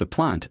The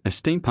Plant, a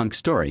Steampunk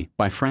Story,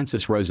 by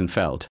Francis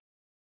Rosenfeld.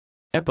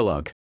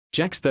 Epilogue.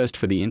 Jack's thirst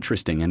for the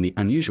interesting and the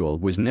unusual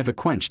was never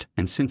quenched,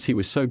 and since he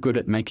was so good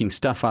at making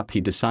stuff up, he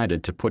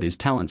decided to put his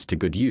talents to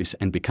good use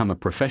and become a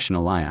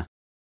professional liar.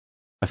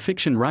 A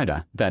fiction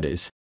writer, that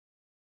is.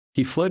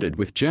 He flirted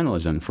with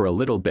journalism for a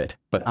little bit,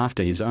 but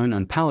after his own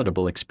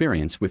unpalatable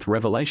experience with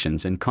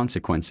revelations and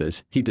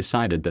consequences, he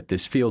decided that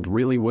this field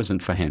really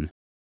wasn't for him.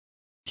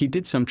 He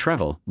did some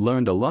travel,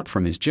 learned a lot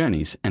from his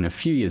journeys, and a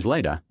few years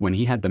later, when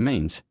he had the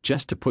means,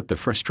 just to put the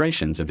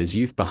frustrations of his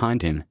youth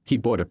behind him, he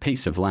bought a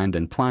piece of land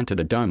and planted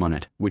a dome on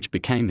it, which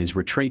became his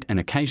retreat and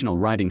occasional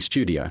writing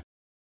studio.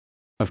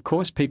 Of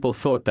course, people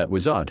thought that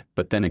was odd,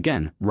 but then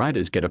again,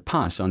 writers get a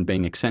pass on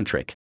being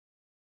eccentric.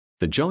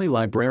 The jolly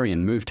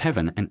librarian moved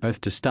heaven and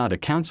earth to start a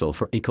council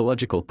for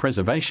ecological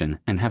preservation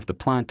and have the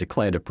plant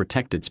declared a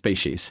protected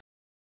species.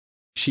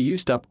 She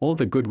used up all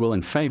the goodwill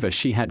and favor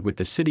she had with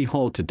the city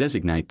hall to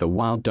designate the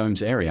Wild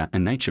Domes area a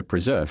nature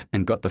preserve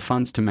and got the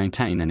funds to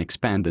maintain and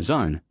expand the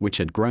zone, which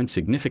had grown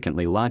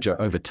significantly larger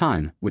over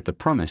time, with the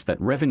promise that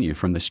revenue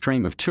from the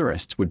stream of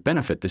tourists would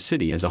benefit the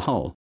city as a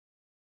whole.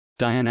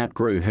 Diane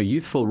outgrew her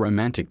youthful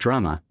romantic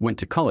drama, went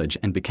to college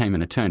and became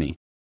an attorney.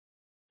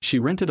 She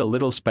rented a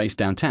little space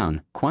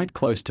downtown, quite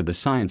close to the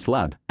science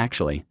lab,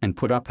 actually, and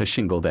put up her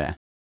shingle there.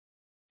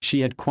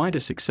 She had quite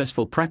a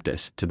successful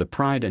practice, to the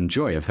pride and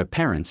joy of her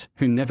parents,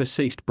 who never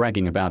ceased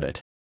bragging about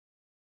it.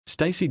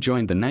 Stacy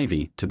joined the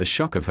Navy, to the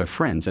shock of her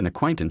friends and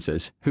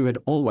acquaintances, who had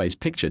always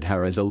pictured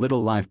her as a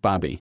little live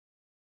Barbie.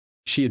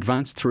 She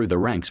advanced through the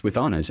ranks with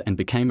honors and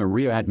became a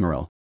rear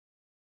admiral.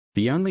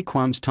 The only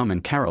qualms Tom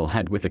and Carol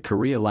had with a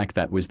career like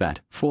that was that,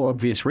 for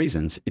obvious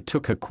reasons, it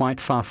took her quite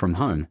far from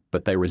home,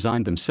 but they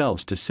resigned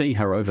themselves to see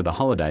her over the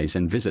holidays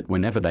and visit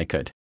whenever they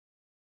could.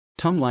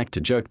 Tom liked to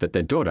joke that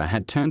their daughter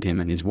had turned him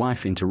and his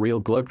wife into real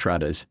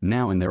globetrotters,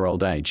 now in their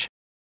old age.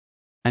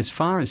 As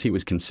far as he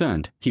was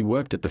concerned, he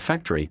worked at the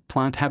factory,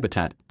 Plant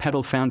Habitat,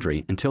 Pedal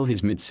Foundry until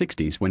his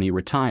mid-60s when he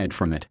retired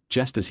from it,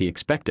 just as he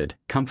expected,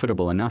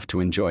 comfortable enough to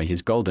enjoy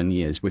his golden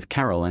years with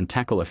Carol and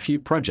tackle a few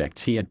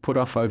projects he had put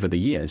off over the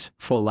years,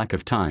 for lack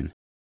of time.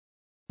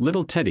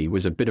 Little Teddy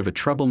was a bit of a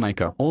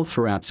troublemaker all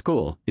throughout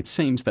school. It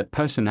seems that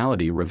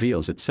personality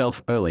reveals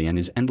itself early and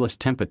his endless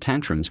temper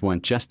tantrums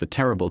weren't just the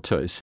terrible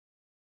twos.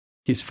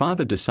 His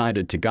father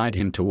decided to guide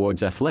him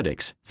towards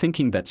athletics,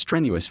 thinking that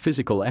strenuous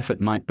physical effort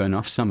might burn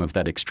off some of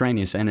that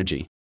extraneous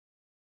energy.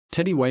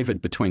 Teddy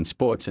wavered between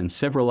sports and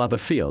several other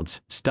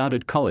fields,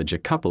 started college a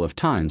couple of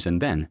times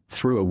and then,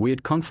 through a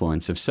weird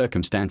confluence of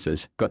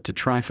circumstances, got to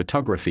try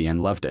photography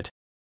and loved it.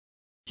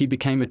 He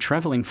became a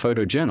traveling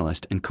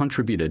photojournalist and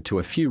contributed to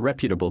a few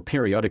reputable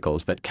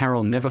periodicals that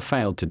Carol never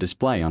failed to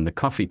display on the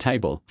coffee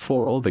table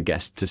for all the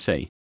guests to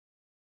see.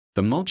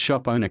 The malt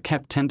shop owner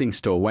kept tending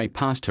store way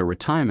past her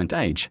retirement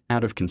age,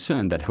 out of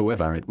concern that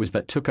whoever it was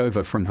that took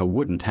over from her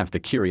wouldn't have the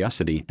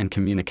curiosity and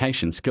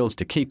communication skills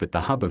to keep it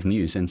the hub of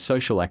news and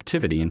social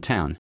activity in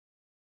town.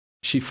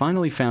 She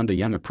finally found a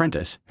young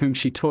apprentice, whom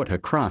she taught her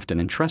craft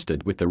and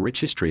entrusted with the rich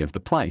history of the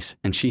place,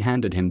 and she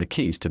handed him the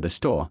keys to the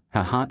store,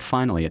 her heart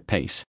finally at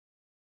peace.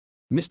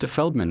 Mr.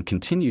 Feldman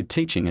continued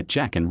teaching at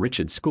Jack and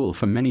Richard's school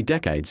for many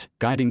decades,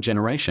 guiding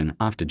generation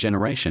after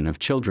generation of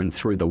children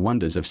through the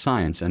wonders of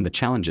science and the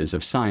challenges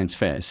of science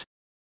fairs.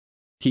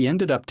 He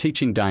ended up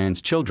teaching Diane's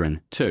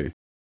children, too.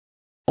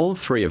 All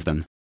three of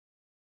them.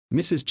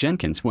 Mrs.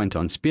 Jenkins went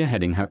on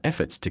spearheading her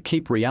efforts to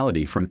keep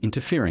reality from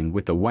interfering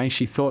with the way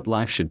she thought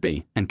life should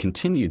be, and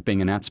continued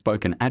being an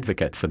outspoken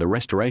advocate for the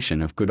restoration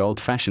of good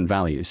old-fashioned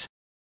values.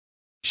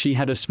 She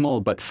had a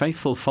small but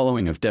faithful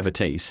following of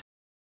devotees.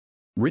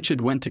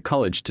 Richard went to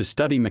college to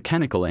study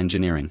mechanical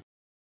engineering.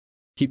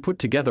 He put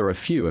together a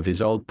few of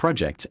his old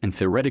projects and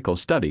theoretical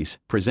studies,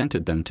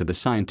 presented them to the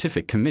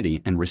scientific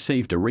committee and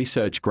received a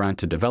research grant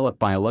to develop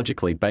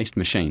biologically based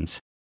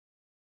machines.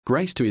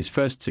 Grace to his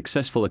first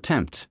successful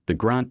attempts, the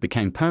grant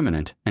became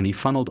permanent, and he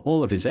funneled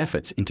all of his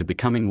efforts into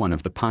becoming one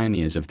of the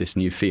pioneers of this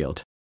new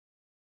field.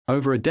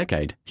 Over a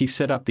decade, he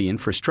set up the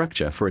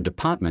infrastructure for a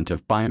department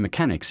of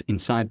biomechanics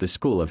inside the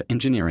School of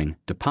Engineering,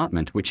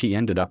 department which he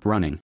ended up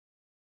running.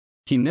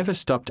 He never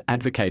stopped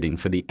advocating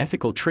for the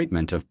ethical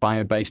treatment of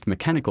bio-based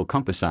mechanical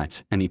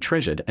composites, and he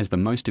treasured as the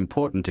most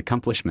important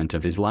accomplishment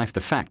of his life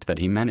the fact that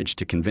he managed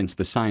to convince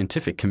the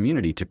scientific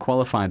community to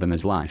qualify them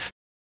as life